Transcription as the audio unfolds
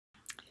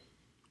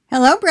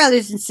Hello,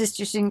 brothers and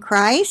sisters in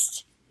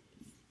Christ.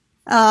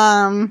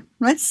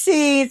 Let's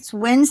see, it's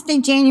Wednesday,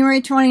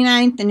 January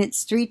 29th, and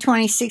it's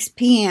 3:26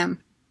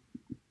 p.m.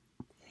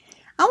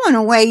 I want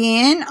to weigh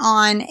in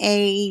on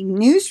a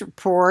news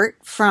report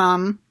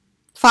from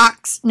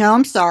Fox. No,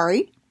 I'm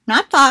sorry,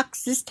 not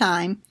Fox this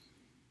time.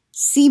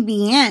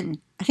 CBN.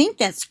 I think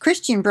that's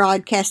Christian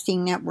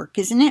Broadcasting Network,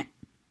 isn't it?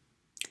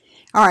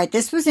 All right,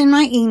 this was in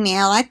my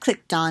email. I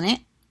clicked on it.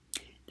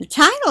 The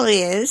title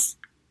is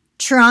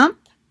Trump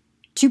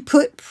to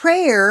put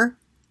prayer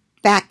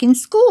back in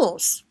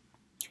schools.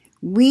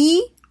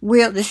 We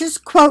will, this is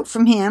a quote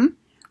from him,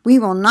 we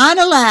will not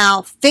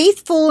allow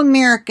faithful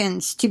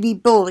Americans to be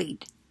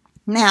bullied.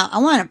 Now, I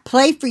want to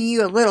play for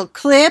you a little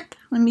clip.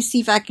 Let me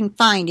see if I can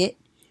find it.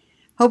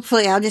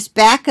 Hopefully, I'll just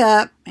back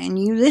up and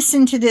you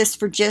listen to this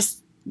for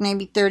just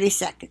maybe 30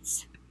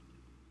 seconds.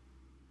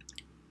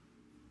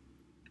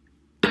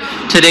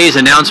 Today's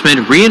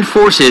announcement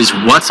reinforces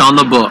what's on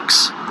the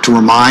books. To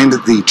remind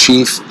the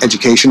chief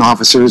education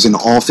officers in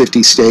all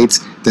 50 states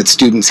that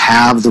students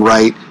have the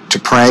right to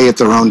pray at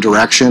their own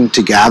direction,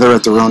 to gather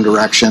at their own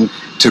direction,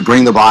 to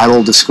bring the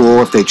Bible to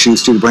school if they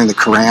choose to bring the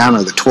Quran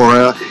or the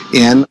Torah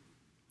in.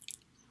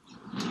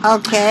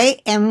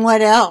 Okay, and what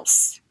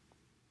else?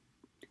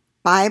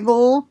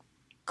 Bible,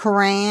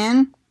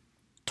 Quran,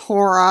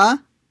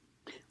 Torah.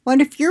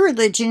 What if your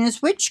religion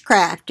is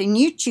witchcraft and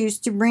you choose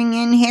to bring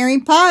in Harry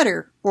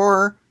Potter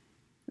or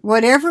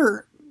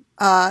whatever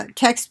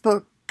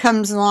textbook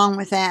comes along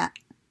with that?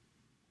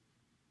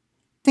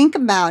 Think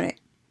about it.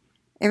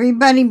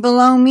 Everybody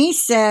below me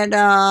said,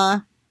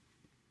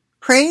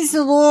 praise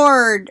the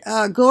Lord,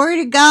 glory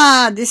to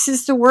God, this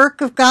is the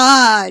work of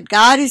God,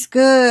 God is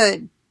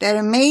good, that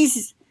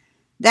amazing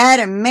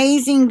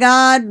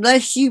God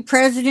bless you,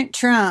 President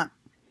Trump,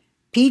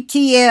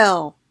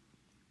 PTL.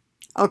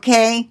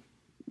 Okay,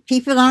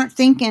 people aren't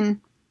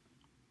thinking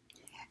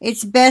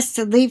it's best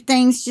to leave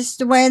things just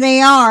the way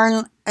they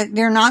are.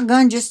 They're not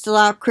going to just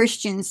allow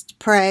Christians to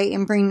pray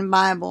and bring the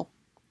Bible.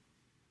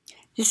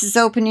 This is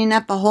opening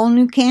up a whole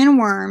new can of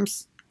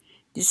worms.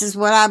 This is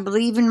what I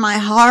believe in my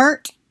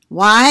heart.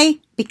 Why?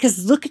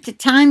 Because look at the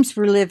times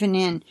we're living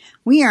in.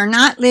 We are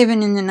not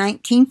living in the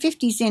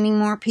 1950s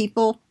anymore,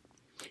 people.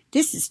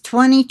 This is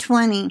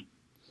 2020.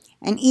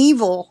 And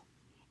evil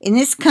in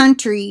this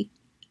country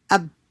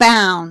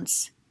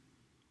abounds.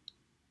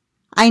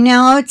 I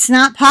know it's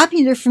not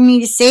popular for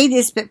me to say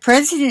this, but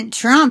President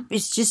Trump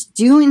is just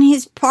doing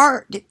his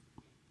part.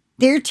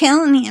 They're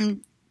telling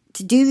him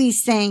to do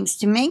these things,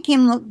 to make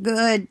him look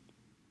good.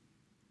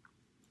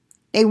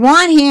 They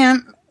want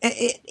him,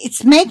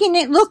 it's making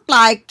it look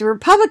like the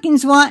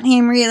Republicans want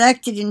him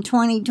reelected in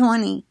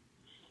 2020.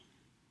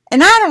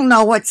 And I don't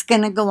know what's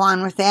going to go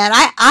on with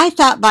that. I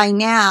thought by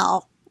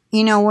now,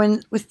 you know,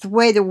 with the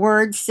way the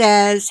word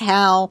says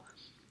how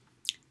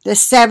the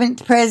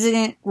seventh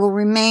president will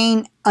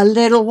remain a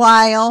little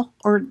while,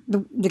 or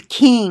the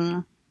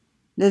king,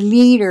 the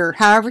leader,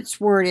 however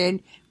it's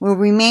worded, will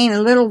remain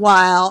a little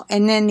while,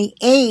 and then the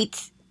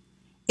eighth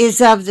is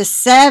of the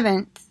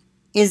seventh,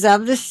 is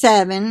of the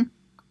seven.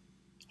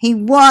 He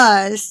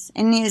was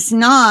and is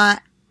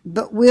not,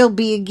 but will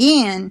be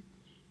again.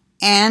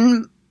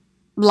 And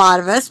a lot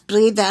of us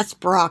believe that's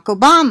Barack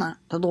Obama.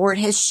 The Lord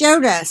has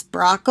showed us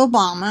Barack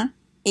Obama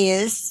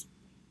is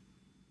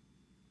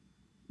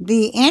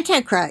the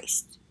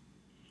Antichrist.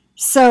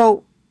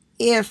 So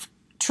if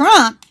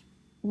Trump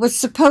was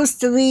supposed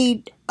to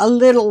lead a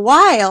little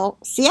while,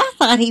 see, I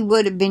thought he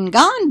would have been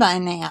gone by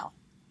now.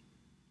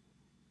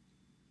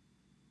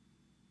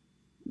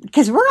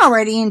 Because we're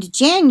already into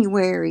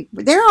January.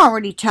 They're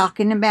already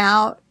talking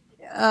about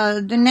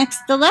the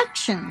next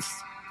elections.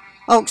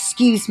 Oh,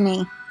 excuse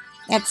me.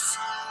 I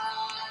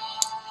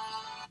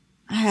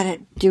had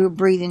to do a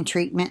breathing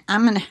treatment.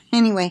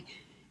 Anyway,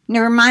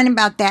 never mind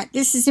about that.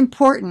 This is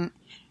important.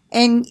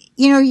 And,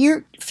 you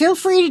know, feel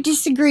free to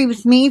disagree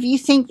with me if you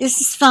think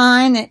this is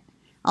fine, that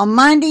on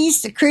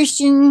Mondays, a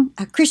Christian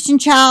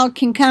child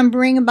can come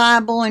bring a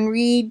Bible and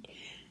read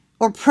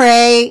or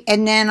pray,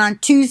 and then on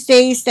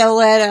Tuesdays, they'll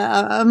let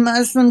a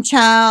Muslim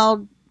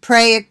child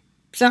pray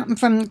something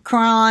from the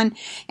Quran,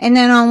 and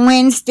then on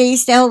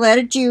Wednesdays, they'll let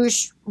a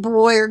Jewish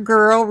boy or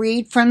girl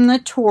read from the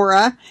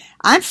Torah.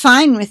 I'm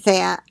fine with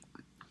that.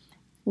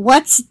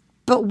 Once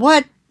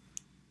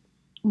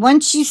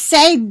you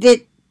say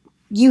that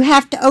you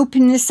have to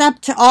open this up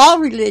to all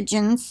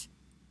religions,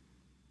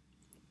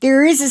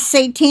 there is a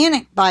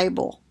satanic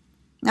Bible.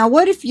 Now,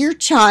 what if your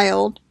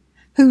child,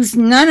 who's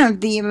none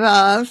of the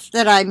above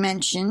that I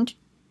mentioned,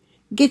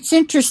 gets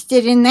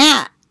interested in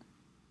that?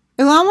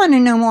 Oh, I want to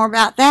know more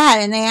about that.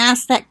 And they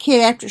ask that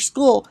kid after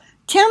school,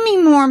 tell me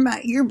more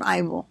about your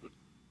Bible.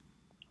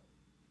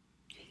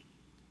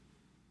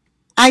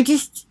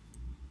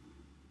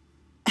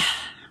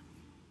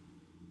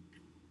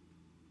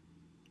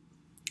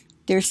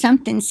 There's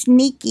something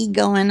sneaky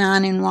going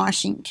on in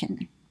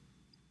Washington.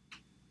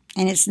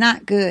 And it's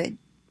not good.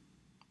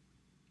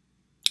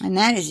 And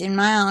that is in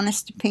my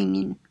honest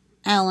opinion.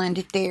 I'll end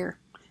it there.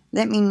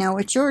 Let me know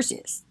what yours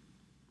is.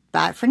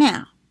 Bye for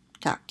now.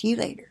 Talk to you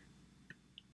later.